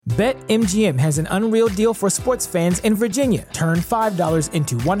BetMGM has an unreal deal for sports fans in Virginia. Turn $5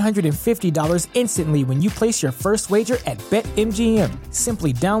 into $150 instantly when you place your first wager at BetMGM.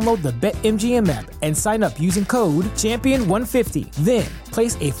 Simply download the BetMGM app and sign up using code Champion150. Then,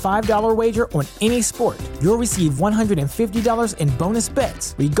 place a $5 wager on any sport. You'll receive $150 in bonus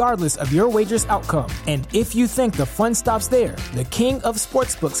bets, regardless of your wager's outcome. And if you think the fun stops there, the King of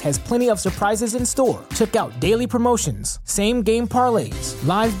Sportsbooks has plenty of surprises in store. Check out daily promotions, same-game parlays,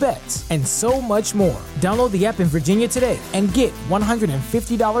 live bets, and so much more. Download the app in Virginia today and get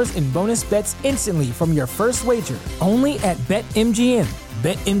 $150 in bonus bets instantly from your first wager. Only at BetMGM.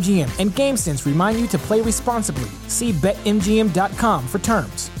 BetMGM and GameSense remind you to play responsibly. See BetMGM.com for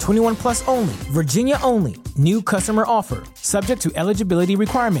terms. 21 plus only. Virginia only. New customer offer. Subject to eligibility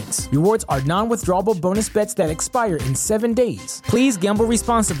requirements. Rewards are non-withdrawable bonus bets that expire in 7 days. Please gamble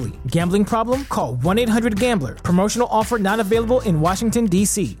responsibly. Gambling problem? Call 1-800-GAMBLER. Promotional offer not available in Washington,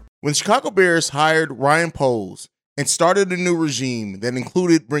 D.C. When the Chicago Bears hired Ryan Poles and started a new regime that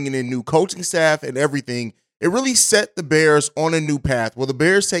included bringing in new coaching staff and everything, it really set the Bears on a new path. Will the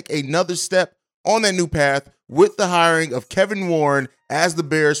Bears take another step on that new path with the hiring of Kevin Warren as the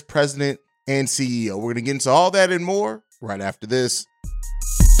Bears president and CEO? We're going to get into all that and more right after this.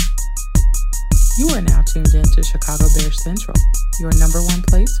 You are now tuned in to Chicago Bears Central, your number one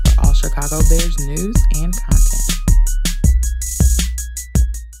place for all Chicago Bears news and content.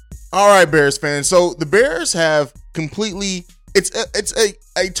 All right, Bears fans. So the Bears have completely, it's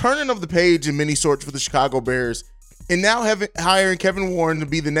a turning of the page in many sorts for the Chicago Bears. And now hiring Kevin Warren to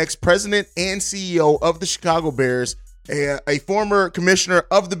be the next president and CEO of the Chicago Bears, a former commissioner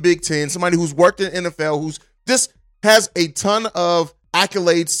of the Big Ten, somebody who's worked in NFL, who's just has a ton of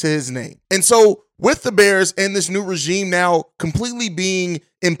accolades to his name. And so with the Bears and this new regime now completely being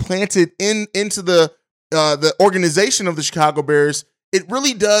implanted into the organization of the Chicago Bears, it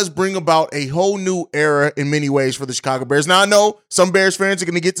really does bring about a whole new era in many ways for the Chicago Bears. Now, I know some Bears fans are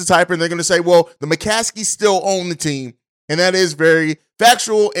going to get to typing and they're going to say, well, the McCaskies still own the team. And that is very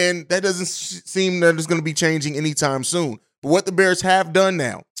factual, and that doesn't seem that it's going to be changing anytime soon. But what the Bears have done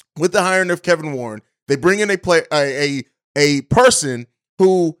now with the hiring of Kevin Warren, they bring in a person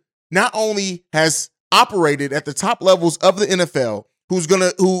who not only has operated at the top levels of the NFL,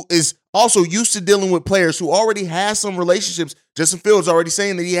 who is also used to dealing with players, who already has some relationships. Justin Fields already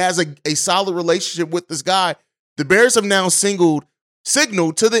saying that he has a solid relationship with this guy. The Bears have now signaled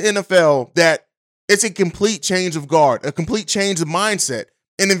to the NFL that it's a complete change of guard, a complete change of mindset.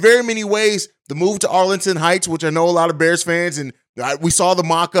 And in very many ways, the move to Arlington Heights, which I know a lot of Bears fans, and we saw the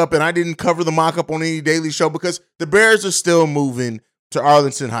mock-up, and I didn't cover the mock-up on any daily show because the Bears are still moving to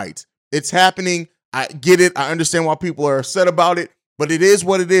Arlington Heights. It's happening. I get it. I understand why people are upset about it. But it is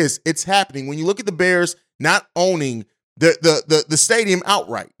what it is. It's happening. When you look at the Bears not owning the stadium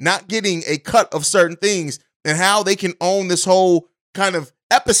outright, not getting a cut of certain things, and how they can own this whole kind of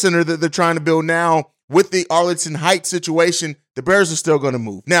epicenter that they're trying to build now with the Arlington Heights situation, the Bears are still going to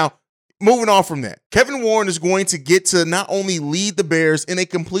move. Now, moving on from that, Kevin Warren is going to get to not only lead the Bears in a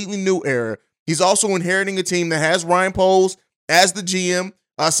completely new era, he's also inheriting a team that has Ryan Poles as the GM,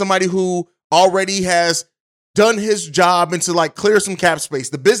 somebody who already has done his job and to like clear some cap space.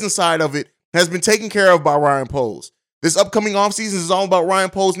 The business side of it has been taken care of by Ryan Poles. This upcoming offseason is all about Ryan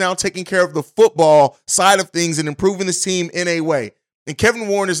Poles now taking care of the football side of things and improving this team in a way. And Kevin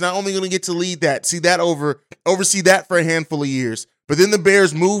Warren is not only going to get to lead that, oversee that for a handful of years, but then the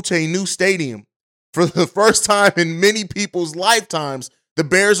Bears move to a new stadium. For the first time in many people's lifetimes, the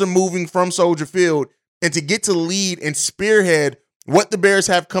Bears are moving from Soldier Field, and to get to lead and spearhead what the Bears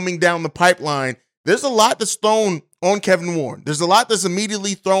have coming down the pipeline, there's a lot that's thrown on Kevin Warren. There's a lot that's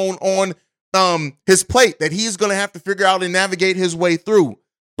immediately thrown on his plate that he's going to have to figure out and navigate his way through.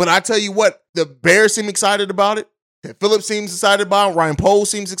 But I tell you what, the Bears seem excited about it. Phillips seems excited about it. Ryan Poles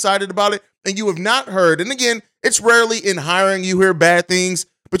seems excited about it. And you have not heard, and again, it's rarely in hiring you hear bad things,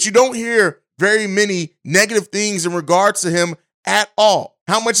 but you don't hear very many negative things in regards to him at all.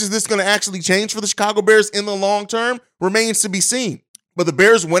 How much is this going to actually change for the Chicago Bears in the long term remains to be seen. But the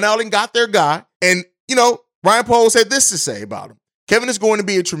Bears went out and got their guy. And, Ryan Poles had this to say about him. Kevin is going to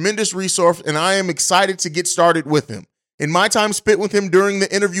be a tremendous resource, and I am excited to get started with him. In my time spent with him during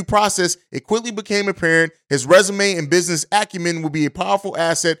the interview process, it quickly became apparent his resume and business acumen will be a powerful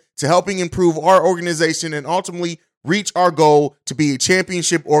asset to helping improve our organization and ultimately reach our goal to be a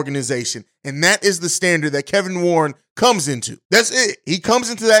championship organization. And that is the standard that Kevin Warren comes into. That's it. He comes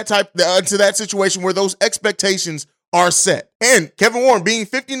into that situation where those expectations are set. And Kevin Warren, being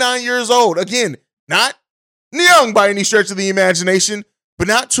 59 years old, again, not young by any stretch of the imagination, but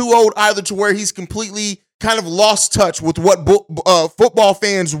not too old either to where he's completely kind of lost touch with what football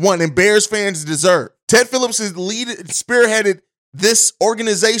fans want and Bears fans deserve. Ted Phillips has spearheaded this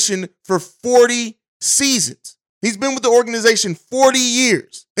organization for 40 seasons. He's been with the organization 40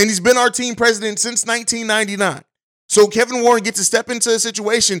 years, and he's been our team president since 1999. So Kevin Warren gets to step into a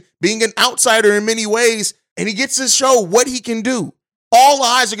situation being an outsider in many ways, and he gets to show what he can do. All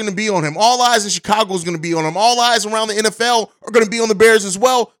eyes are going to be on him. All eyes in Chicago is going to be on him. All eyes around the NFL are going to be on the Bears as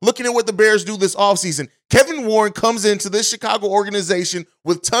well, looking at what the Bears do this offseason. Kevin Warren comes into this Chicago organization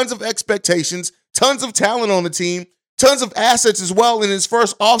with tons of expectations, tons of talent on the team, tons of assets as well in his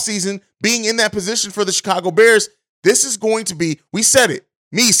first offseason being in that position for the Chicago Bears. This is going to be, we said it,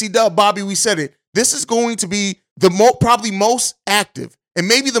 me, C-Dub, Bobby, we said it. This is going to be the probably most active and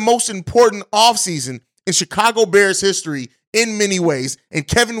maybe the most important offseason in Chicago Bears history in many ways, and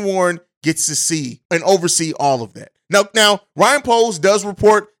Kevin Warren gets to see and oversee all of that. Now, Ryan Poles does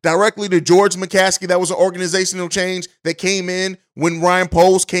report directly to George McCaskey. That was an organizational change that came in when Ryan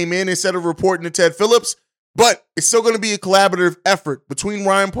Poles came in instead of reporting to Ted Phillips, but it's still going to be a collaborative effort between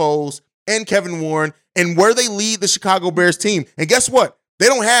Ryan Poles and Kevin Warren and where they lead the Chicago Bears team. And guess what? They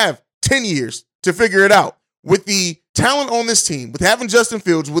don't have 10 years to figure it out. With the talent on this team, with having Justin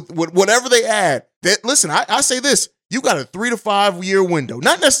Fields, with whatever they add, that listen, I say this, you got a 3 to 5 year window,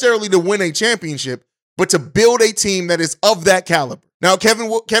 not necessarily to win a championship, but to build a team that is of that caliber. Now, Kevin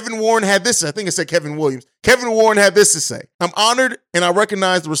Warren had this, I think it said Kevin Williams. Kevin Warren had this to say: I'm honored and I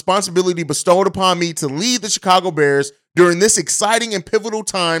recognize the responsibility bestowed upon me to lead the Chicago Bears during this exciting and pivotal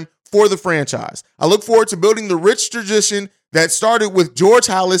time for the franchise. I look forward to building the rich tradition that started with George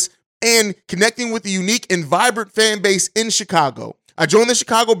Halas and connecting with the unique and vibrant fan base in Chicago. I joined the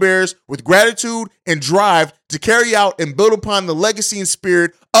Chicago Bears with gratitude and drive to carry out and build upon the legacy and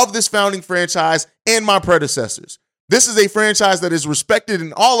spirit of this founding franchise and my predecessors. This is a franchise that is respected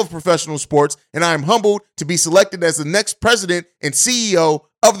in all of professional sports, and I am humbled to be selected as the next president and CEO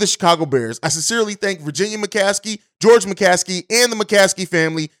of the Chicago Bears. I sincerely thank Virginia McCaskey, George McCaskey, and the McCaskey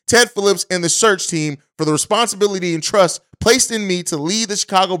family, Ted Phillips, and the search team for the responsibility and trust placed in me to lead the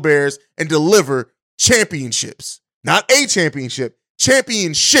Chicago Bears and deliver championships. Not a championship,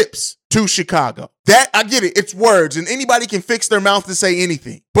 championships to Chicago. That, I get it, it's words, and anybody can fix their mouth to say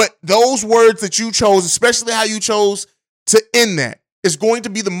anything. But those words that you chose, especially how you chose to end that, is going to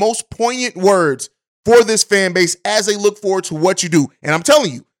be the most poignant words for this fan base as they look forward to what you do. And I'm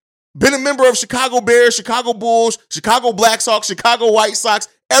telling you, been a member of Chicago Bears, Chicago Bulls, Chicago Black Sox, Chicago White Sox,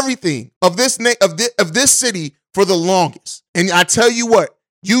 everything of this city for the longest. And I tell you what,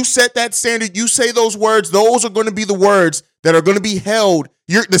 you set that standard, you say those words, those are going to be the words that are going to be held,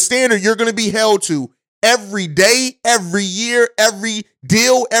 the standard you're going to be held to every day, every year, every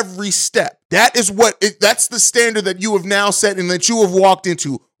deal, every step. That's the standard that you have now set and that you have walked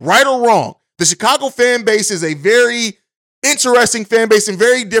into, right or wrong. The Chicago fan base is a very interesting fan base and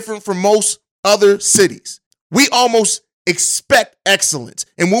very different from most other cities. We almost expect excellence.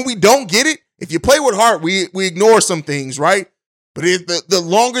 And when we don't get it, if you play with heart, we ignore some things, right? But the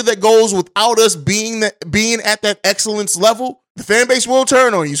longer that goes without us being at that excellence level, the fan base will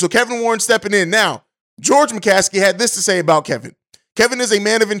turn on you. So Kevin Warren stepping in. Now, George McCaskey had this to say about Kevin. Kevin is a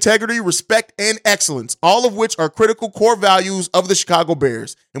man of integrity, respect, and excellence, all of which are critical core values of the Chicago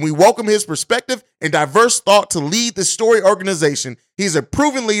Bears. And we welcome his perspective and diverse thought to lead the storied organization. He's a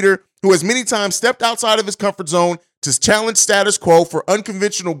proven leader who has many times stepped outside of his comfort zone to challenge status quo for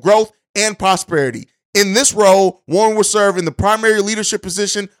unconventional growth and prosperity. In this role, Warren will serve in the primary leadership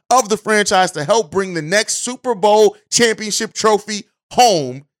position of the franchise to help bring the next Super Bowl championship trophy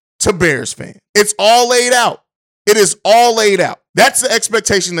home to Bears fans. It's all laid out. It is all laid out. That's the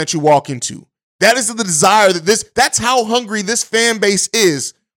expectation that you walk into. That is the desire that's how hungry this fan base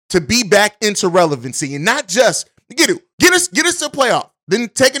is to be back into relevancy and not just get us to the playoff, then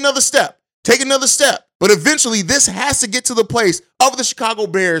take another step. But eventually, this has to get to the place of the Chicago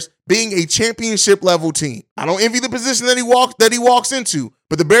Bears being a championship level team. I don't envy the position that he walks into,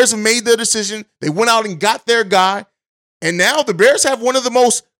 but the Bears have made their decision. They went out and got their guy, and now the Bears have one of the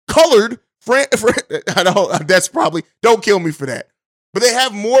most colored. That's probably, don't kill me for that, but they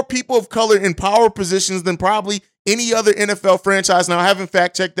have more people of color in power positions than probably any other NFL franchise. Now, I haven't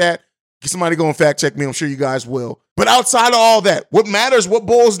fact checked that. Somebody go and fact check me. I'm sure you guys will. But outside of all that, what matters, what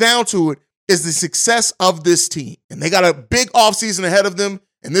boils down to it, is the success of this team. And they got a big offseason ahead of them.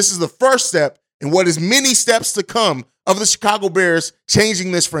 And this is the first step in what is many steps to come of the Chicago Bears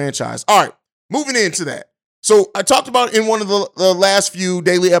changing this franchise. All right, moving into that. So I talked about in one of the last few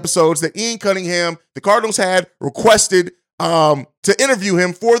daily episodes that Ian Cunningham, the Cardinals had requested to interview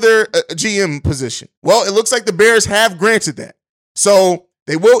him for their GM position. Well, it looks like the Bears have granted that. So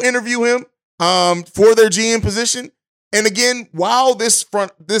they will interview him. for their GM position. And again, while this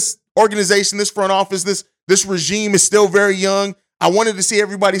organization, this front office, this regime is still very young, I wanted to see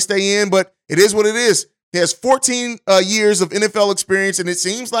everybody stay in, but it is what it is. He has 14 years of NFL experience, and it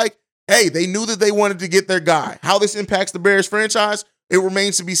seems like, hey, they knew that they wanted to get their guy. How this impacts the Bears franchise, it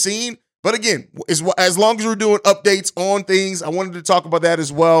remains to be seen. But again, as long as we're doing updates on things, I wanted to talk about that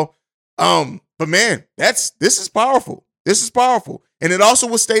as well. But man, this is powerful. This is powerful. And it also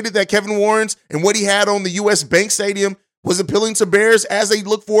was stated that Kevin Warren's and what he had on the U.S. Bank Stadium was appealing to Bears as they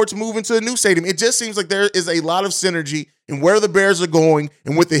look forward to moving to a new stadium. It just seems like there is a lot of synergy in where the Bears are going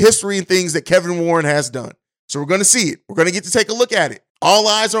and with the history and things that Kevin Warren has done. So we're going to see it. We're going to get to take a look at it. All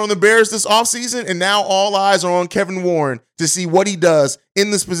eyes are on the Bears this offseason, and now all eyes are on Kevin Warren to see what he does in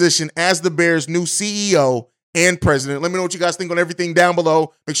this position as the Bears' new CEO and president. Let me know what you guys think on everything down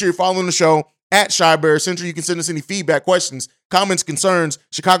below. Make sure you're following the show at Chi Bears Central. You can send us any feedback, questions, comments, concerns,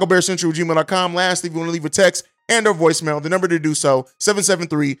 ChicagoBearsCentral@gmail.com. Lastly, if you want to leave a text and or voicemail, the number to do so,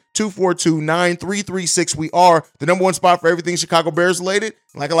 773-242-9336. We are the number one spot for everything Chicago Bears related.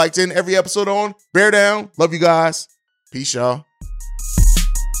 Like I like to end every episode on, Bear Down. Love you guys. Peace, y'all.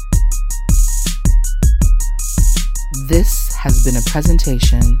 This has been a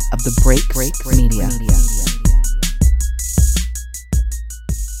presentation of the Break Media.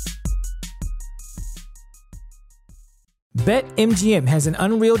 BetMGM has an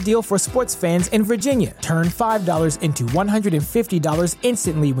unreal deal for sports fans in Virginia. Turn $5 into $150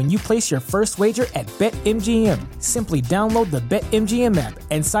 instantly when you place your first wager at BetMGM. Simply download the BetMGM app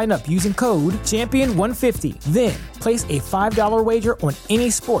and sign up using code Champion150. Then, place a $5 wager on any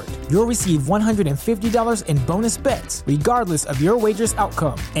sport. You'll receive $150 in bonus bets, regardless of your wager's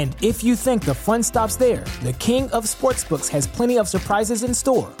outcome. And if you think the fun stops there, the King of Sportsbooks has plenty of surprises in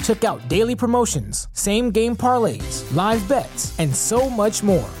store. Check out daily promotions, same-game parlays, live bets, and so much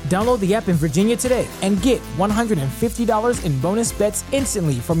more. Download the app in Virginia today and get $150 in bonus bets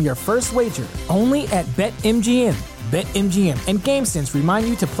instantly from your first wager. Only at BetMGM. BetMGM and GameSense remind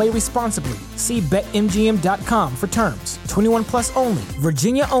you to play responsibly. See BetMGM.com for terms. 21 plus only.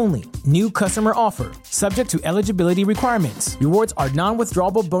 Virginia only. New customer offer. Subject to eligibility requirements. Rewards are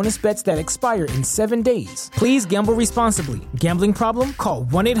non-withdrawable bonus bets that expire in 7 days. Please gamble responsibly. Gambling problem? Call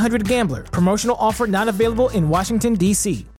 1-800-GAMBLER. Promotional offer not available in Washington, D.C.